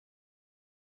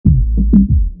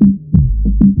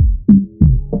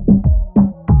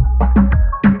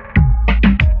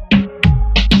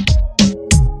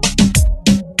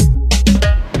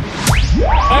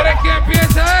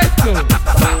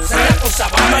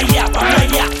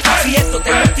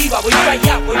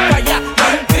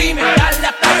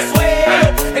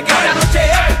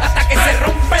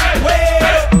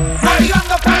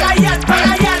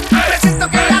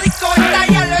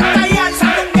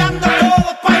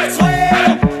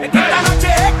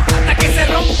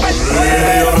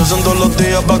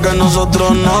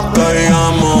nosotros nos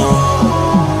caigamos.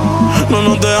 No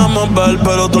nos dejamos ver,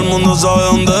 pero todo el mundo sabe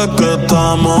dónde es que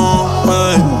estamos.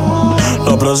 Ey.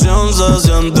 La presión se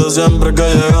siente siempre que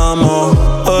llegamos.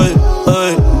 Ey,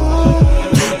 ey.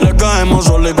 Le caemos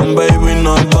solo y con baby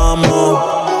nos vamos.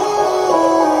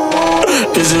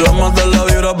 Y si vamos de la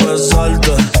vibra, pues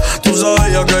salte. Tú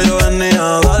sabías que yo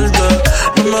venía a darte.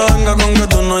 No me vengas con que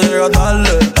tú no llegas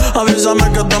tarde.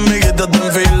 Avísame que tu amiguita está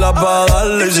en fila pa'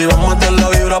 darle. Y si vamos de la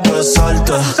vibra, pues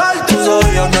salte. Tú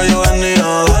sabías que yo venía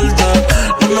a darte.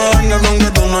 No me vengas con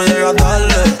que tú no llegas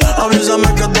tarde.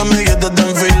 Avísame que tu amiguita está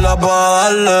en fila pa'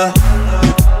 darle.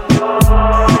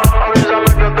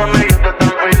 Avísame que tu amiguita está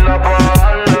en fila pa'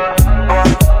 darle.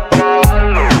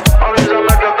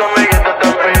 Avísame que tu amiguita está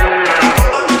en fila.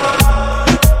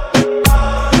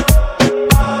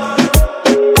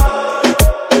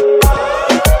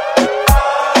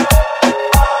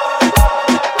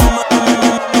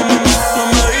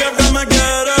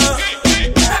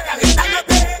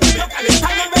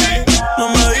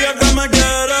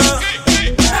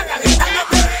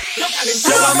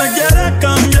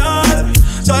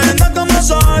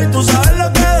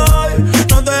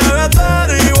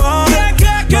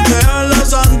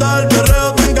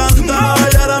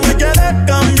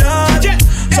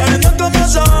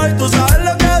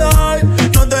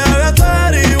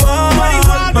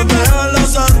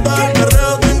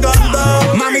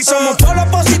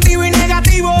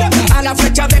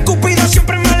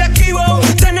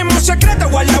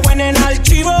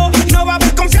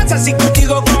 Si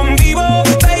contigo convivo,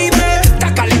 baby,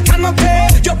 estás calentándote,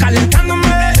 yo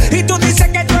calentándome. Y tú dices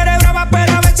que tú eres brava,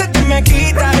 pero a veces te me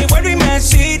quitas y vuelvo y me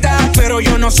citas. Pero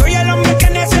yo no soy el hombre que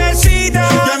necesita.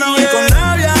 Yo no voy con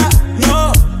rabia,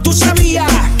 no. Tú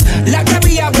sabías la que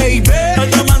había, baby.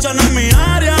 Esta manzana es mi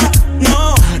área,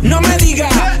 no. No me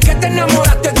digas que te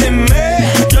enamoraste de mí.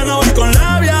 Yo no voy con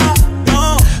rabia,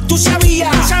 no. Tú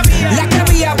sabías la que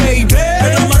había, baby.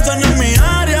 Esta manzana es mi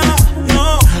área,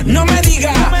 no. No me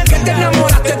digas que te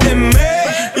enamoraste de mí.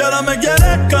 Y ahora me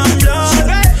quieres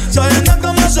cambiar, sabiendo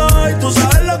cómo soy, tú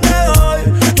sabes lo que doy.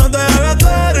 No te hagas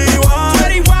ser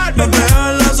igual, no te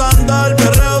hagas la santa, el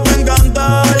perreo te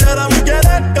encanta. Y ahora me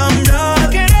quieres cambiar,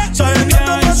 sabiendo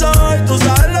cómo soy, tú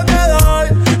sabes lo que doy.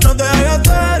 No te hagas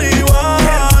ser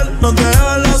igual, no te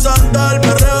hagas la santa, el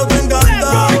perreo te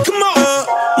encanta.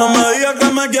 No me digas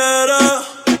que me quieres,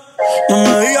 no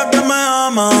me digas que me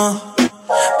amas.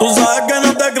 Tú sabes que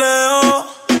no te creo,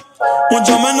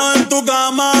 mucho menos en tu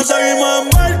cama. Seguimos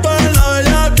envueltos en la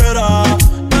bellaquera.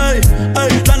 Ey,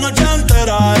 ey, la noche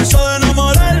entera. Eso de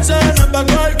enamorarse no es pa'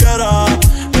 cualquiera.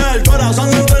 El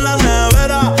corazón dentro de la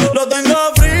nevera. Lo tengo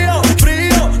frío,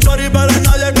 frío. Sorry, pero en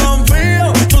nadie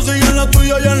confío. Tú sigues en lo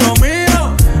tuyo y en lo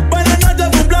mío. Buenas noches,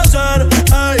 fue un placer.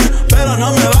 Ey, pero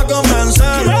no me va a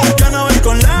convencer. Yo no voy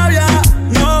con labia,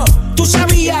 no. Tú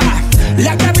sabías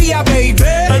la que había, baby.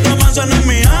 Esta manzana es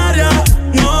mi área,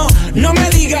 no. No me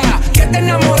digas que te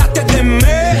enamoraste de mí.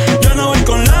 Yo no voy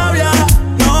con labia,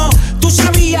 no. Tú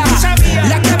sabías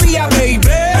la que había, baby.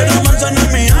 Esta manzana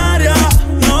es mi área,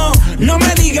 no. No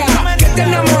me digas que te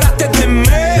enamoraste de mí.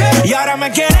 Y ahora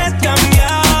me quieres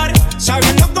cambiar,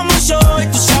 sabiendo cómo soy,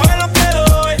 tú sabes lo que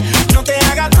doy. No te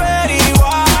hagas ver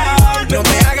igual, no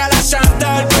te hagas la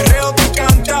santa, el perreo te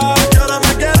encanta. Y ahora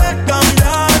me quieres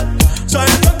cambiar,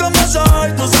 sabiendo cómo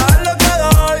soy, tú sabes lo que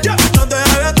doy. No te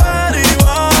hagas ver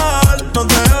igual, no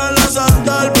te hagas la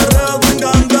santa, el perreo te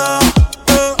encanta.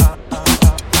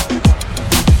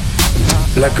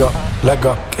 Let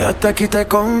go. Quédate aquí, te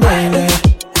conviene.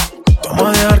 Vamos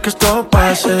a dejar que esto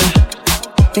pase.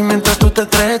 Y mientras tú te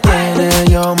entretienes,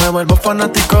 yo me vuelvo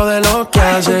fanático de lo que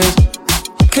haces.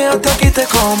 Quédate aquí, te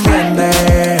conviene.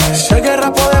 Si hay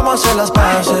guerra podemos hacer las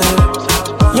paces.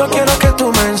 Yo quiero que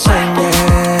tú me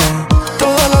enseñes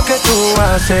todo lo que tú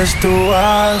haces, tú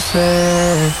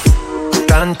haces.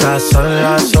 Tantas son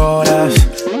las horas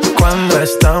cuando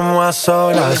estamos a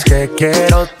solas que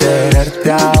quiero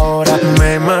tenerte ahora.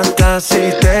 Me matas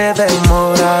si te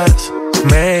demoras.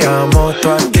 Me llamo tu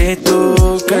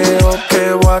actitud, creo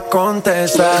que voy a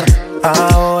contestar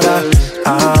ahora,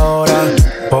 ahora,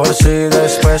 por si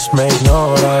después me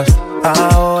ignoras.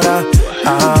 Ahora,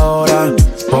 ahora,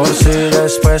 por si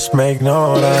después me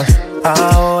ignoras.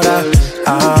 Ahora,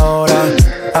 ahora,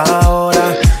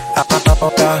 ahora,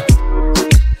 ahora.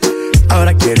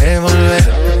 Ahora quieres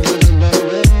volver.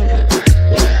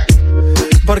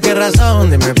 ¿Por qué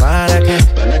razón? Dime para qué.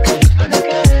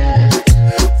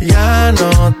 Ya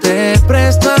no te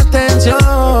presto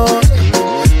atención.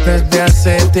 Desde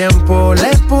hace tiempo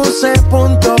le puse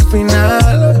punto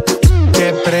final.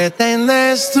 ¿Qué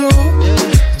pretendes tú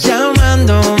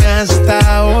llamándome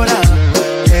hasta ahora?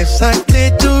 Esa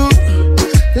actitud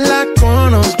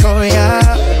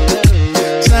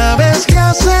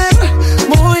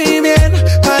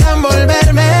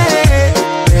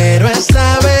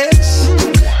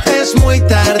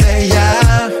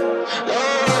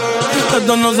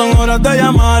no son horas de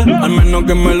llamar. Al menos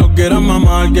que me lo quieras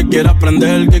mamar, que quieras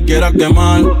prender, que quieras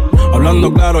quemar.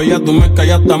 Hablando claro, ya tú me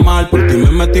callaste mal. Por ti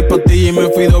me metí pa' ti y me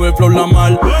fui doble flor la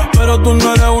mal. Pero tú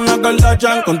no eres una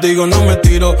Kardashian, contigo no me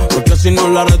tiro, porque si no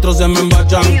las retro se me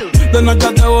embachan. De noche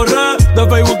te borré, de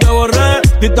Facebook te borré,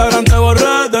 de Instagram te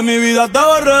borré, de mi vida te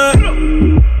borré.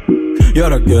 Y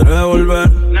ahora quieres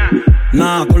volver,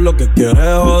 nada con lo que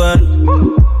quieres joder.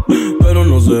 Pero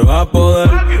no se va a poder,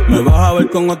 me vas a ver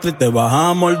con otra y te vas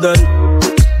a morder.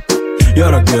 Y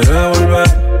ahora quieres volver,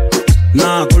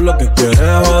 nada con lo que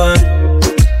quieres joder.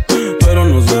 Pero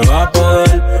no se va a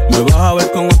poder, me vas a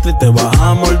ver con otra y te vas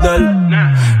a morder.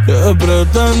 ¿Qué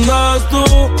pretendes tú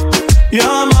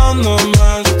llamándome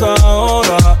a esta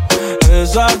hora?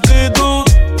 Esa actitud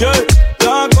que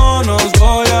ya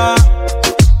conozco ya.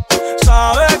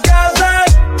 Sabes qué hacer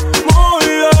muy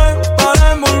bien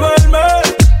para envolverme,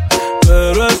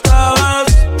 pero esta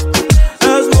vez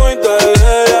es muy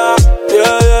tarde ya.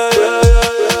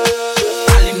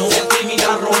 Dale, no seas tímida,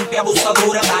 rompe,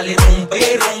 abusadora. Dale,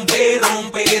 rompe, rompe,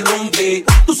 rompe, rompe.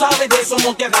 Tú sabes de eso,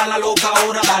 no te hagas la loca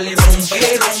ahora. Dale,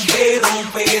 rompe, rompe,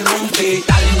 rompe, rompe.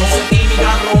 Dale, no seas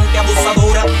tímida, rompe,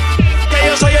 abusadora. Que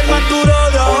yo soy el más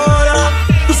duro de ahora.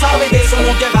 Tú sabes de eso,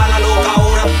 no te hagas la loca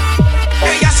ahora.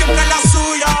 Ella siempre es la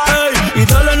suya. Ey, y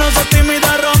dale, no seas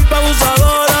tímida, rompe,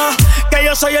 abusadora. Que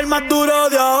yo soy el más duro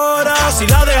de ahora. Si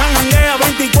la dejan janguea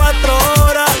 24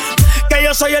 horas. Que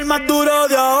yo soy el más duro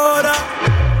de ahora.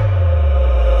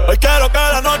 Hoy quiero que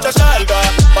la noche salga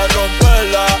pa'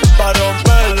 romperla, pa'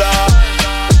 romperla.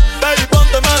 Baby,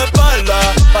 pónteme de espalda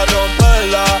pa'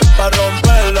 romperla, pa'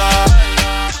 romperla.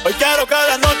 Hoy quiero que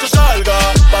la noche salga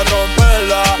pa'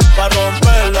 romperla, pa'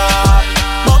 romperla.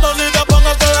 Mamacita,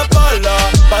 póngase de espalda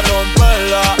pa'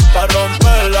 romperla, pa'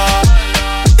 romperla.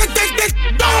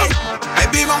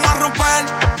 Baby, vamos a romper.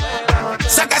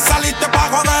 Sé que saliste pa'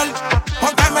 joder.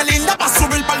 Pónteme linda pa'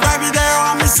 subir par de videos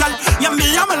a mi cel. Y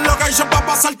envíame el location pa'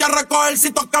 pasarte a recoger.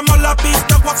 Si tocamos la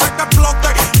pista, voy a hacer que explote.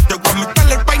 Te voy a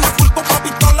meter el peine full con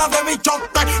pistola de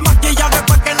bichote. Maquilla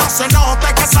después que no se note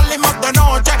que salimos de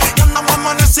noche y andamos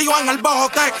amanecidos en el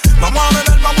bote. Vamos a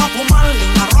beber, vamos a fumar,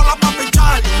 una rola pa'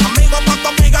 pichar. Un amigo pa' tu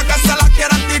amiga que se la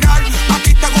quieran tirar. A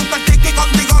ti te gusta el tiki,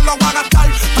 contigo lo voy a gastar.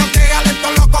 Protégale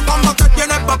esto loco como te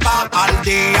tienes papá al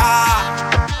día.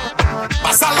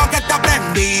 Pasa lo que te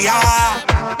aprendía.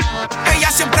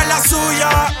 Ella siempre es la suya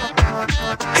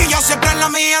y yo siempre es la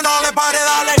mía. No le pare,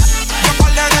 dale. Yo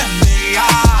par de envía.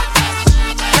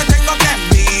 Te tengo que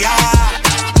enviar.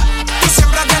 Tú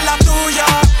siempre eres la tuya.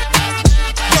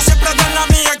 Yo siempre eres la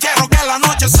mía. Quiero que la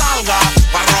noche salga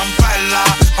pa' romperla,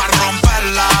 pa'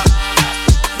 romperla.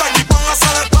 Baby, póngase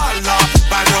de espalda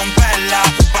pa' romperla,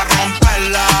 pa'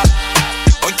 romperla.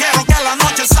 Hoy quiero que la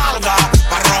noche salga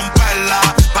pa' romperla,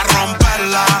 pa'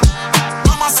 romperla.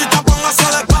 Mamacita, póngase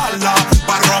de espalda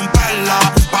pa' romperla,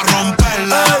 pa'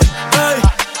 romperla. Ey,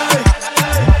 ey,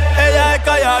 ey. Ella es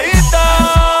calladita,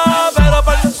 pero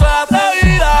por eso es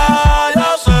atrevida. Yo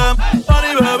sé, pan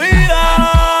y bebida,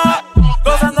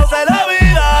 gozándose la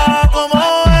vida como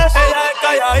es. Ella es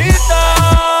calladita,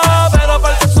 pero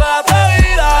por eso es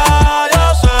atrevida. Yo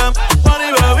sé, pan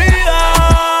y bebida,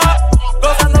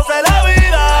 gozándose la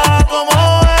vida como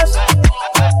es.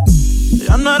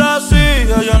 Ella no era así,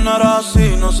 ella no era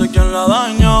así, no sé quién la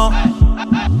dañó.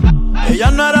 Ella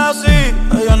no era así,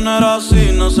 ella no era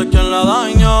así, no sé quién la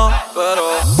dañó. Pero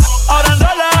ahora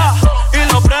enrola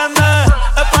y lo prende.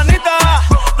 Es panita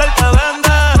del que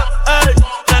vende. Ey,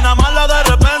 llena mala de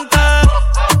repente.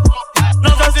 No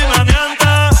sé si me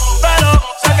miente, pero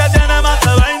sé que tiene más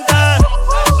de 20.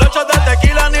 Los shots de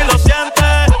tequila ni lo siente.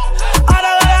 Ahora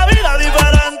ve la vida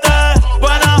diferente.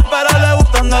 Buena, pero le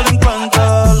gustan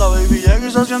delincuentes. La baby llega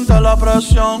y se siente la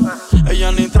presión.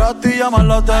 Ella ni trata y llama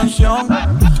la atención.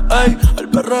 Ey, el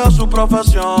perreo es su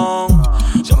profesión.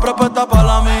 Siempre apuesta pa'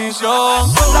 la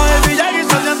misión. La baby llega y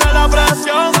se siente la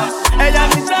presión. Ella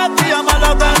ni trata y llama la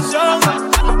atención.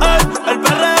 Ey, el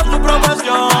perreo es su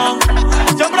profesión.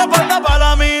 Siempre apuesta pa'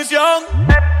 la misión.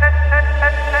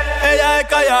 Ella es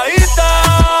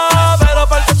calladita, pero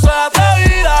por eso es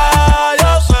atrevida.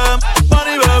 Yo sé, pan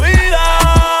y bebida,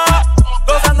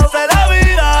 gozándose la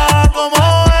vida como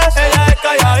es. Ella es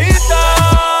calladita,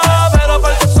 pero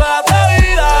por eso es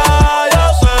atrevida. Yo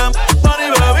sé, pan y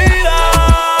bebida,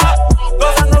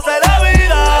 gozándose la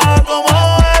vida como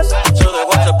es. Se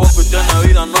dejó hace poco y tiene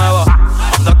vida nueva.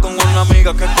 Anda con una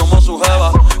amiga que es como su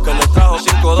jeva, que le trajo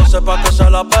 512 pa' que se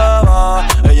la beba.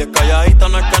 Ella es calladita,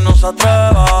 no es que no se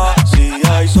atreva. Si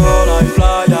hay sol, hay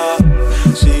playa.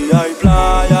 Si hay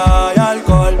playa, hay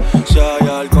alcohol. Si hay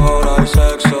alcohol, hay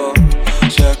sexo.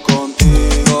 Si es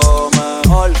contigo,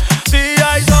 mejor. Si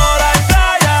hay sol, hay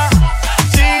playa.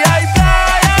 Si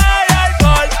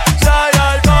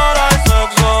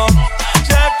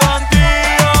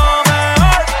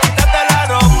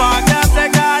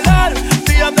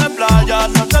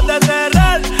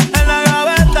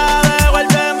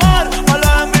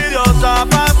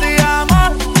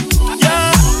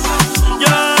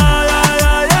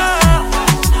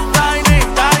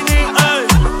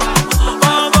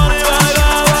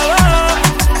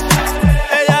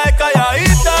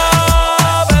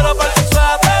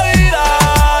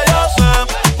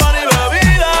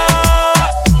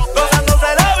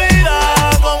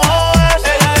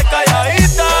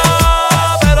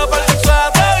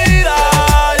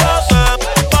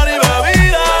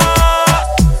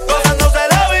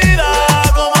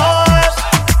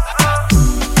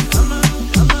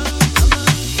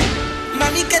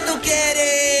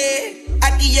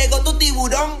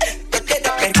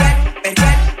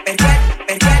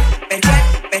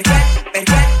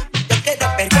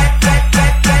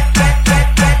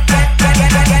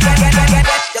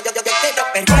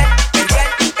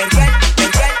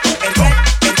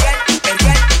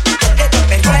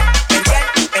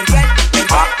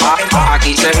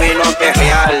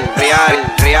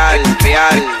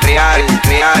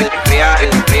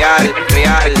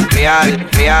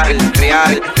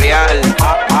real.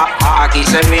 Aquí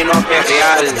se vino a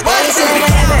perrear. Hoy se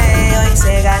bebe, hoy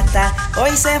se gasta,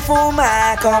 hoy se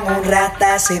fuma como un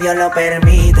rata, si Dios lo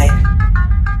permite.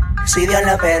 Si Dios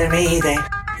lo permite.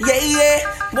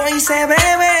 Hoy se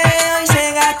bebe, hoy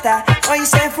se gasta, hoy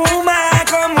se fuma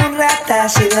como un rata,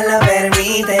 si Dios lo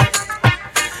permite.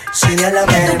 Si Dios lo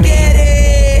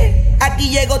permite. Aquí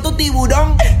llegó tu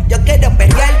tiburón. Yo quiero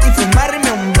perrearte y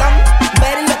fumarme un blunt,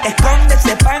 ver lo que esconde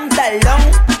ese pantalón.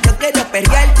 Yo quiero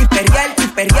perrearte y perrearte y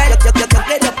perrear. Yo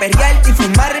quiero perrearte y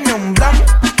fumarme un blunt.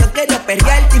 Yo quiero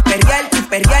perrearte y perrearte y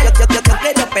perrear. Yo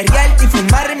quiero perrearte y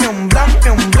fumarme un blunt,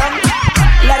 un blunt.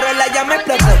 La rola ya me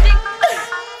explotó.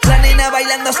 La nena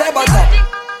bailando se botó.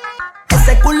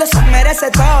 Ese culo se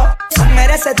merece todo, se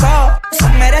merece todo, se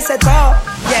merece todo.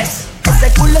 Yes.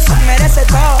 Ese culo se merece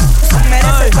todo, se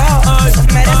merece todo, se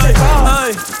merece todo.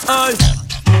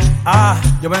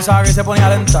 Yo pensaba que se ponía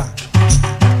lenta.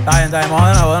 Está bien, vamos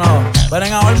de nuevo. Ven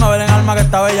en alma que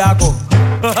está bellaco.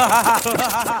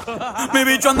 Mi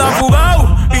bicho anda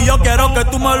fugado y yo quiero que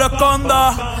tú me lo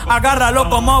escondas. Agárralo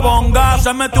como bonga.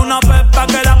 Se mete una pepa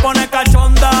que la pone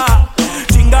cachonda.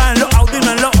 Chinga en los Audi,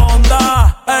 no en los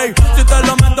Honda. Ey, si te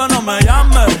lo meto no me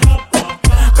llames,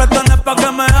 que esto no es pa'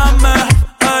 que me ames.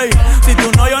 Ey, si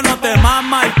tú no, yo no te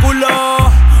mama el culo.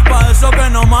 Pa' eso que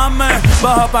no mames.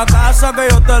 Baja pa' casa que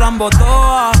yo te la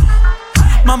embotoa.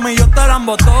 Mami, yo te la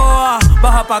embotoa.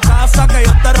 Baja pa' casa que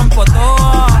yo te rompo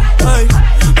toa. Ey,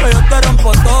 que yo te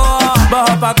rompo toa.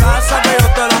 Baja pa' casa que yo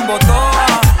te la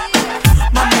embotoa.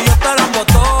 Mami, yo te la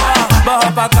embotoa.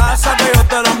 Baja pa' casa que yo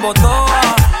te la embotoa.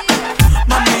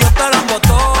 Mami, yo te la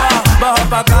embotoa. Baja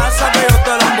pa' casa que yo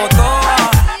te la embotoa.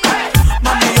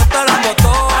 Mami, yo te la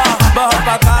embotoa. Baja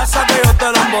pa' casa que yo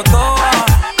te la embotoa.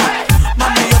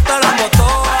 Mami, yo te la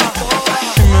embotoa.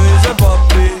 Y me dice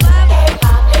papi.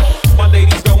 My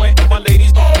ladies going, my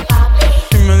ladies.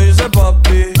 Y me dice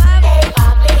papi.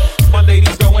 My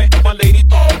ladies going, my ladies.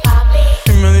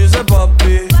 Y me dice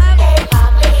papi.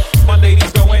 My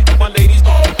ladies going, my ladies.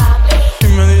 Y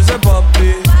me dice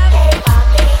papi.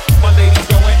 My ladies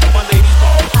going, my ladies.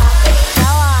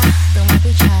 Chava, tú me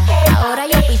pichabas. Ahora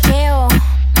yo picheo.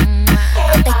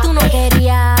 Antes tú no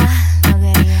querías.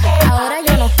 Ahora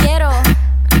yo no quiero.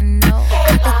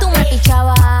 Antes tú me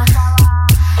pichabas.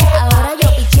 Ahora yo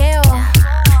picheo.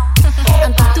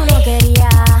 Antes tú no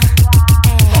querías.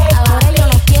 Ahora yo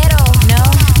no quiero. No,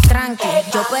 tranqui,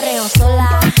 yo perreo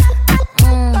sola.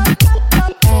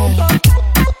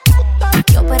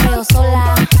 Yo perreo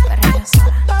sola.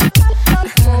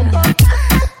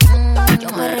 Yo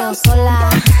perreo sola.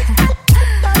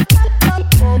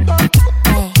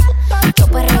 Yo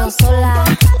perreo sola.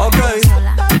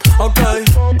 Ok,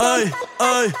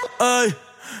 ey.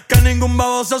 Que ningún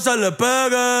baboso se le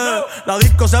pegue. La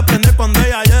disco se prende cuando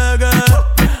ella llegue.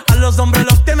 A los hombres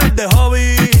los tienes de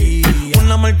hobby.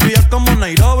 Una malcria como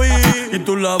Nairobi. Y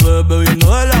tú la ves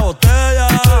bebiendo de la botella.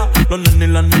 Los nenes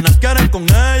y las nenas quieren con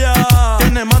ella.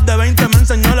 Tiene más de 20, me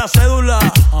enseñó la cédula.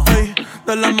 Ey,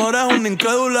 del amor es una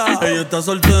incrédula. Ella está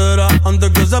soltera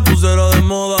antes que se pusiera de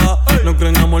moda. No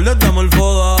creen amor, le damos el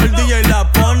foda. El DJ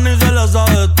la pone y se la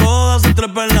sabe toda. Se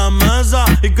trepa en la mesa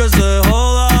y que se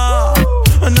joda.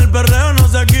 En el perreo no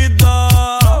se quita.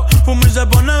 Fuma y se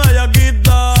pone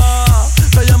bellaquita.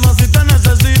 Te llama si te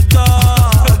necesita.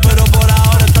 Pero por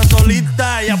ahora está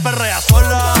solita. Ella perrea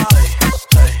sola.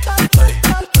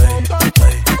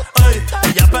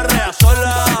 Ella perrea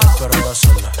sola.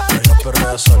 Ella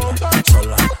perrea sola.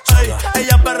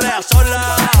 Ella perrea sola.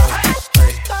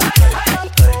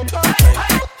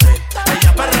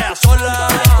 Ella perrea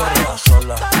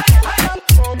sola.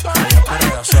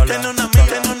 Tiene una amiga.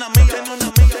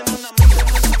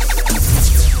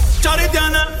 Chori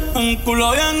tiene un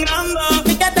culo bien grande.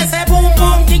 Quítate ese pum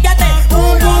pum, quítate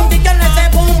pum pum, quítate ese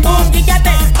pum pum,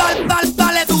 quítate,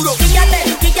 dale duro. Quítate.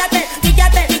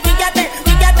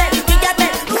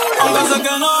 Aunque sé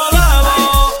que no debo,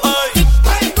 ey,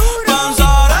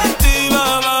 pensar en ti,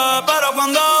 bebé, pero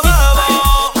cuando bebo,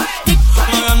 me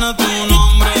viene tu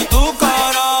nombre, tu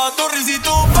cara, tu risa y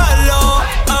tu pelo,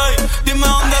 ey, dime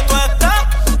dónde tú estás,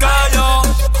 que yo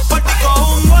por ti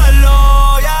cojo un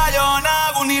vuelo, ya yo en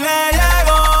algún nivel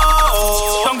llego,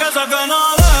 aunque sé que no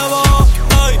debo,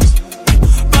 ey,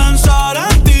 pensar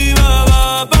en ti,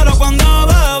 bebé, pero cuando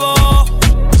bebo,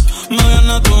 me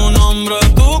viene tu nombre,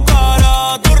 tu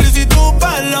cara, tu risa y tu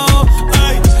pelo,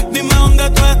 ey, dime dónde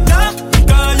tú estás,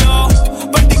 que yo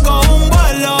por ti cojo un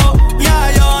vuelo,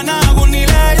 ya yo en algún ni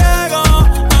le llego,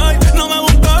 ey, no me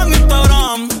busques en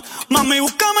Instagram, mami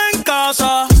búscame en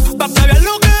casa, pa' que veas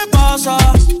lo que pasa,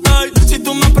 ey, si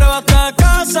tú me pruebas te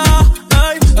casa,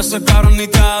 ey, ese cabrón ni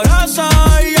te abraza,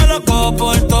 y yo loco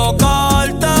por tocar.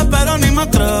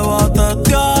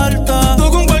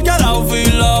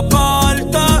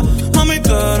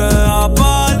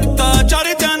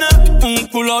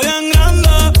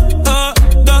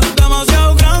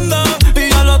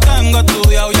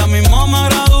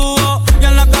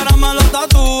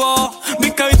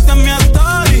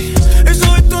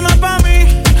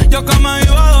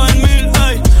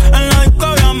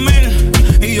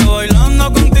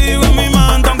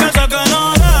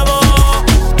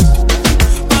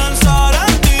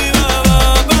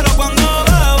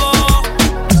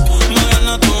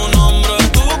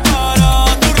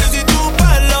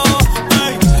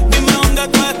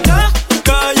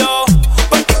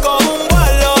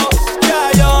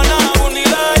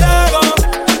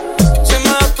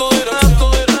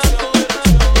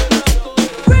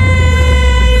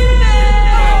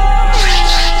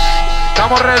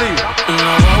 ¿Estamos ready? En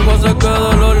la agua se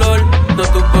queda el olor de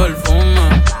tu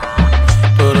perfume.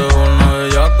 Tú eres una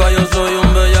bellaca, yo soy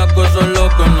un bellaco, eso es lo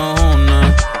que nos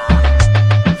une.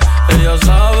 Ella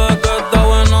sabe que está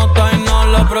buenota y no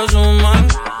la presumen.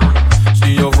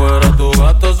 Si yo fuera tu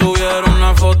gato, subiera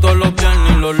una foto los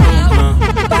viernes y los lunes.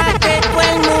 Pa' que todo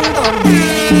el mundo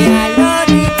vea lo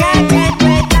rica que tú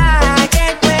estás,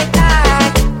 que tú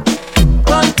estás.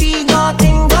 Contigo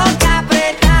tengo que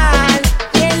apretar.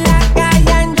 Y en la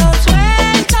calle ando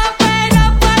suelto, pero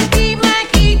por ti me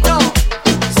quito.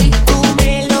 Si tú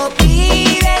me lo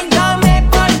pides, yo me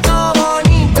porto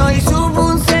bonito y subo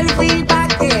un selfie pa'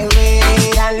 que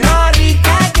vean lo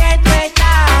rica que tú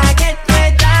estás, que tú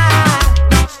estás.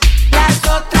 Las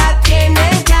otras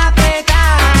tienen que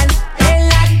apretar. En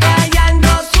la calle ando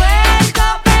suelto,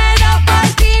 pero por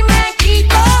ti me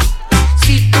quito.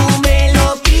 Si tú me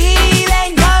lo pides,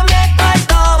 yo me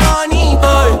porto bonito.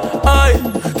 Ay, ay,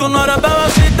 tú no eres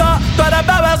bebecita, tú eres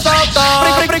bebesota.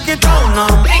 Friquitona,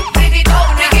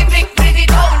 Friquitona,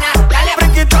 dale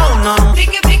friquitona,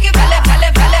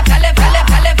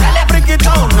 friquitona,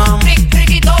 friquitona.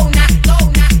 friquitona.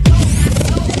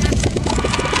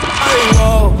 Ay,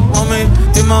 wow, mami,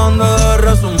 dime dónde debes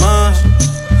resumir.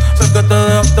 Sé que te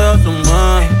dejaste hace un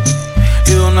mes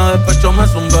y de una despecho me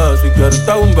zumbé. Si quieres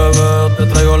te hago un bebé, te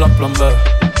traigo la plan B.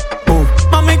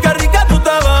 Mami, qué rica tú te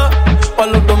ves. Pa'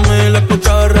 los 2000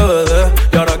 escucha RBD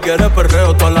y ahora quieres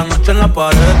perreo toda la noche en la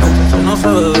pared. Eso no se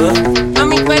ve.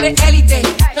 Mami, tú eres élite,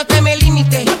 no te me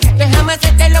limites. Déjame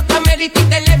hacerte lo que amerita y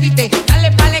te levite.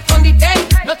 Dale pa'l escondite,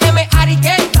 no te me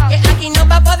arique. Que aquí no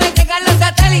va a poder llegar los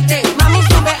satélites. Mami,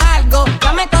 sube algo,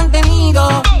 dame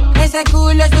contenido. Ese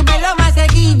culo súbelo más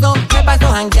seguido. Me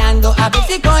paso jangueando, a ver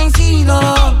si coincido.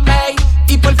 Hey,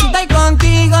 y por si estoy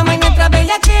contigo, mi nuestra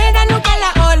bellaquera nunca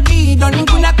la olvido.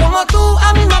 Ninguna como tú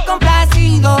a mí me ha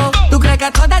complacido. Tú crees que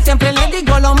a todas siempre les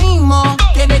digo lo mismo.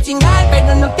 Quiere chingar,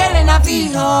 pero no quieren a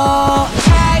fijo.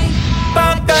 Hey,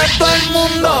 Pa' que todo el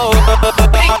mundo,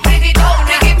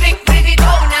 friquitona,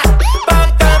 pa'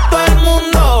 que todo el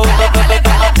mundo,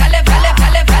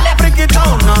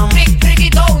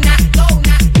 friquitona.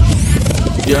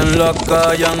 Y en la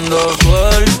calle ando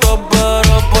suelto,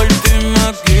 pero por ti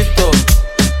me quito.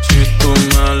 Si tú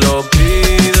me lo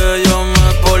pides, yo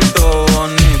me porto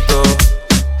bonito.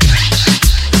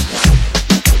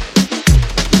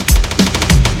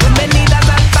 Bienvenidas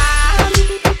al pan.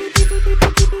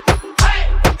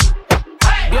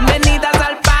 Bienvenidas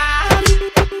al pan.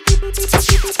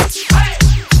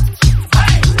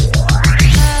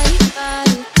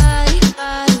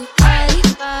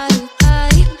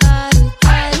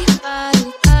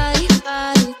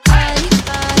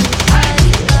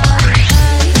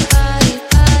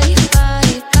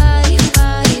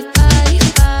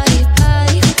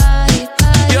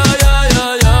 Ya, ya, ya,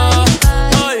 ya.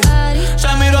 Ay,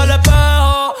 se miró al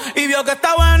espejo y vio que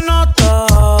está buenota.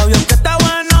 Vio que está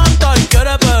buenota y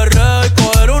quiere perrear y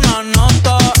coger una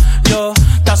nota. Yo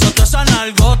te azoto esa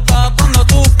nalgota cuando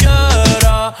tú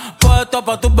quieras. Puesto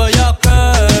pa' tus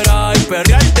bellaqueras y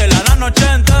perreártela la noche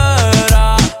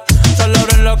entera. Solo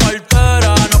abren la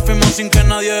cartera, nos fuimos sin que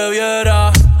nadie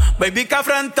viera. Baby, que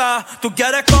afrenta, tú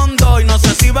quieres con dos y no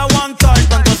sé si va a aguantar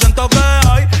tanto siento que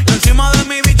hay. Y encima de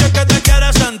mi bicho es que te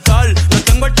quieres sentar. Te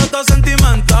tengo el toto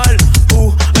sentimental,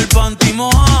 el panty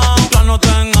mojado. La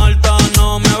nota en alta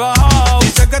no me he bajado.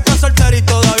 Dice que está soltera y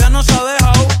todavía no se ha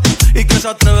dejado. Y que se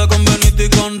atreve con Benito y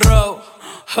con Raúl.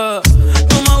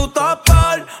 Tú me gustas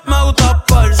par,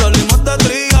 salimos de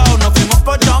trigao, nos fuimos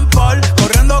pa' champar,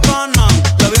 corriendo con Nam,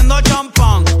 bebiendo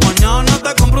champán, mañana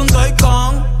te compro un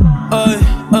Taycan. Ay,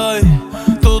 ay,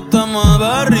 tú te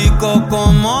mueves rico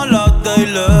como las de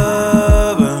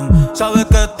Eleven. Sabes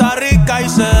que está rica y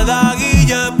se da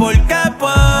guille porque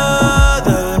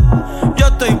puede. Yo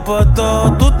estoy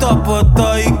puesto, tú estás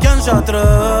puesta y ¿quién se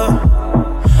atreve?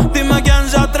 Dime quién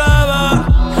se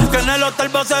atreve, que en el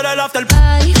hotel va a ser el after.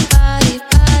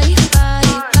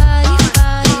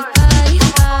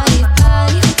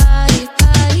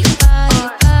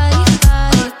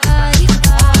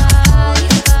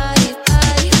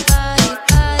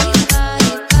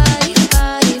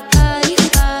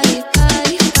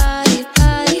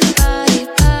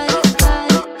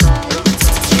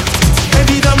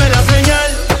 Baby, dame la señal.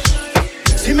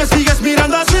 Si me sigues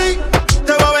mirando así,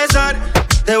 te voy a besar,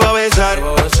 te voy a besar.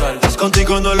 Es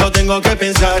contigo, no lo tengo que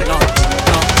pensar. No.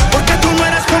 Porque tú no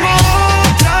eres como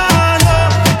otra, no.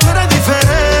 Tú eres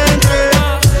diferente.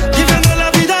 Viviendo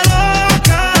la vida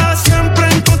loca,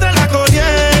 siempre en contra de la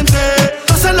corriente.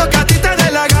 Tú haces lo que a ti te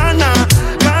dé la gana.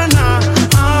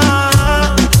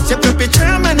 Siempre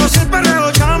pichea menos el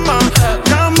perreo llama.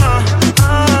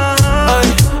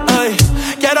 Ay, ay,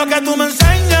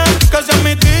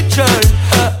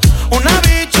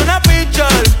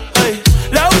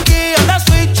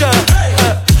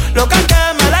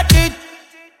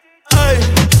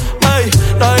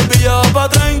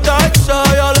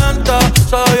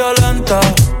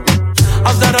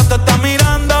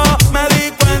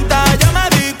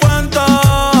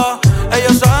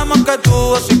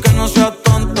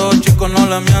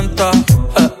 le mientas.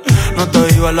 No te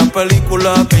digas la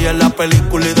película, que ella es la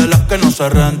película y de las que no se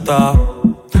renta.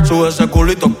 Sube ese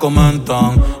culito,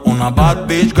 comentan. Una bad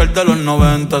bitch girl de los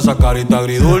 90. Esa carita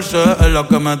agridulce es la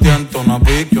que me tienta. Una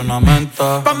pique y una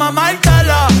menta. Pa'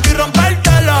 mamártela y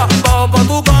rompértela. Bajo pa'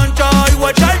 tu cancha y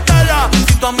guachártela.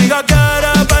 Si tu amiga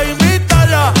quiere, ve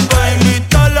invítala. Ve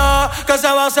invítala, que se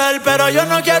va a hacer, pero yo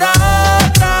no quiero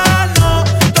otra, no.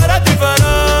 Tú eres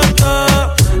diferente.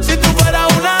 Si tú fueras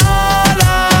una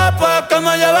ala, pues que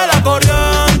me lleve la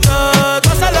corriente. Tú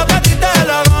haces lo que a ti te dé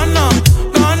la gana.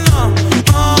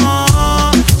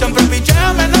 Siempre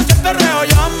pichea, menos el perreo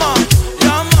llama.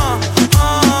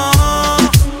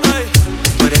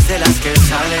 Tú eres de las que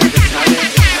sale.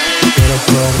 ¿Quieres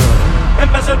perreo?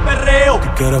 Empezó el perreo.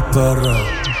 ¿Quieres perreo?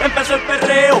 Empezó el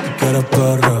perreo. ¿Quieres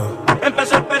perreo?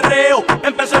 Empezó el perreo.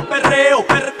 Empezó el perreo.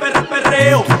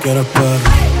 Perreo. ¿Quieres perreo?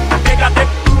 Pégate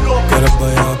duro. ¿Quieres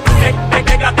bellaco?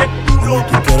 Pégate duro.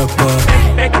 ¿Tú quieres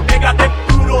perreo? Pégate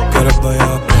duro. ¿Quieres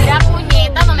bellaco? Mira,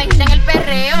 puñeta, no me quiten el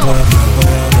perreo.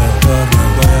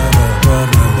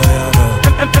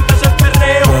 Empezó el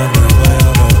perreo.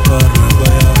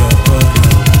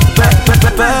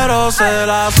 Pero se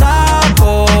la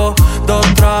saco,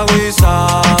 2 tragos y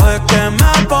sabes que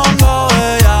me pongo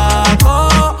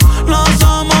bellaco. No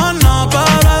somos nada,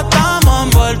 pero estamos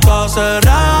envueltos hace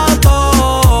rato.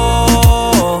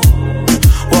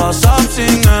 WhatsApp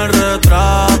sin el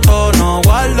retrato, no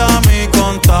guarda mi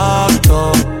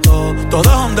contacto. Todo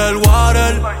es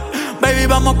underwater. Baby,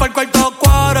 vamos pa'l cuarto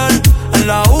quarter. En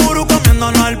la Uru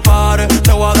comiéndonos al pare.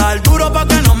 Te voy a dar duro pa'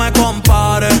 que no me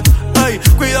compare. Ey,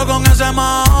 cuido con ese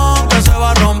man que se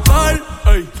va a romper.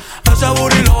 Ey, ese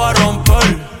booty lo va a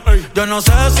romper. Ey, yo no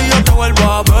sé si yo te vuelvo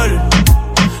a ver.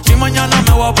 Si mañana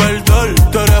me voy a perder.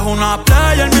 Tú eres una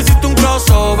player, me hiciste un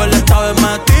crossover. Esta vez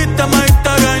metiste, me diste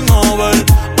game over.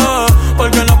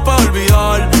 Porque no puedo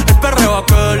olvidar el perreo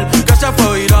aquel que se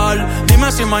fue viral.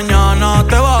 Dime si mañana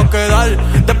te vas a quedar.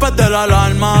 Después de la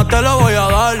alarma te lo voy a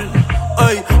dar.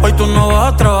 Ey, hoy tú no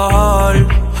vas a trabajar.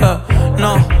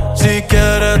 No, si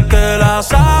quieres te la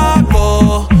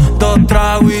saco. 2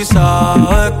 tragos y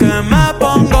sabes que me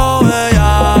pongo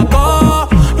bellaco.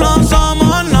 No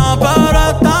somos nada, pero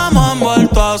estamos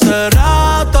envueltos hace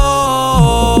rato.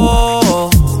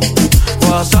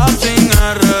 WhatsApp sin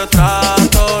el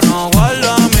retrato, no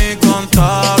guarda mi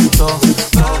contacto.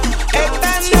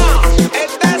 Esta no,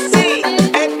 esta sí,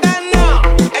 esta no,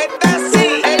 esta sí,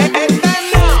 esta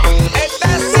no,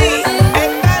 esta sí,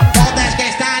 esta. ¿Dónde es que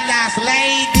están las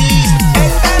ladies?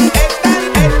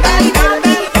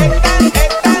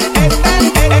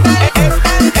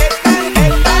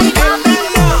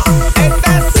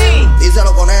 Esta sí.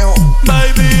 Díselo, conejo.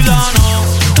 Baby, la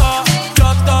nota ya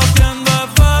está haciendo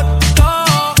efecto.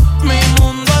 Mi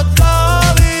mundo está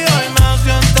vivo y me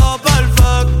siento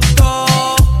perfecto.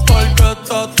 Porque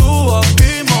estás tú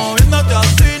aquí moviéndote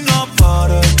así, no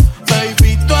pares.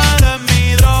 Baby, tú eres mi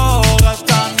droga,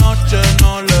 esta noche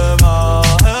no le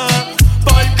bajes.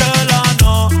 Porque la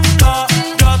nota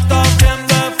ya está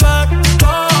haciendo efecto.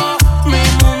 Mi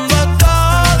mundo está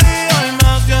vivo y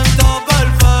me siento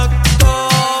perfecto.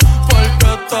 Porque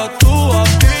estás tú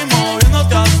aquí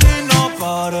moviéndote así, no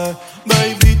pares.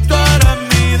 Baby, tú eres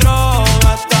mi droga,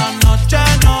 esta noche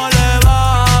no le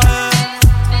bajes.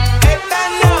 Esta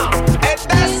no,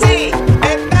 esta sí,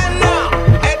 esta no,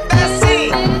 esta sí,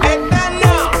 esta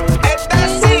no, esta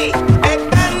sí,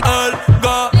 esta no. El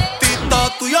gatito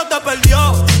tuyo te perdió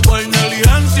por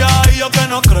negligencia y yo que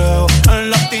no creo en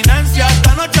la abstinencia.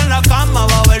 Esta noche en la cama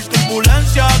va a haber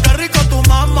turbulencia. Qué rico tu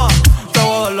mamá, te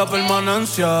voy a dar la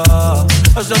permanencia.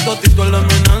 Ese totito es la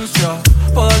eminencia,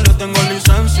 pa' darle tengo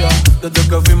licencia desde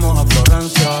que fuimos a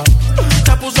Florencia.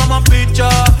 Se puso más picha,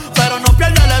 pero no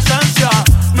pierde la esencia.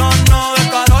 No, de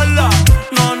Carola,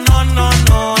 no,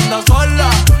 anda sola.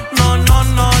 No,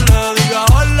 le diga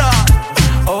hola,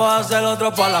 o vas a hacer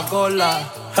otro pa' la cola.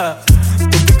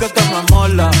 Tu piquete me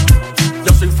mola,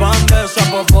 yo soy fan de esa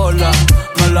popola.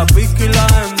 Me la pique y la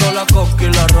endo, la coca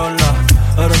y la rola.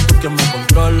 Eres tú quien me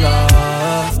controla.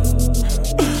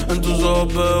 En tus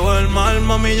ojos veo el mal,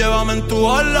 mami, llévame en tu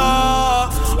ola.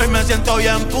 Hoy me siento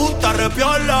bien puta,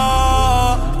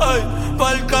 repiola. Ey,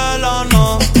 porque la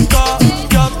nota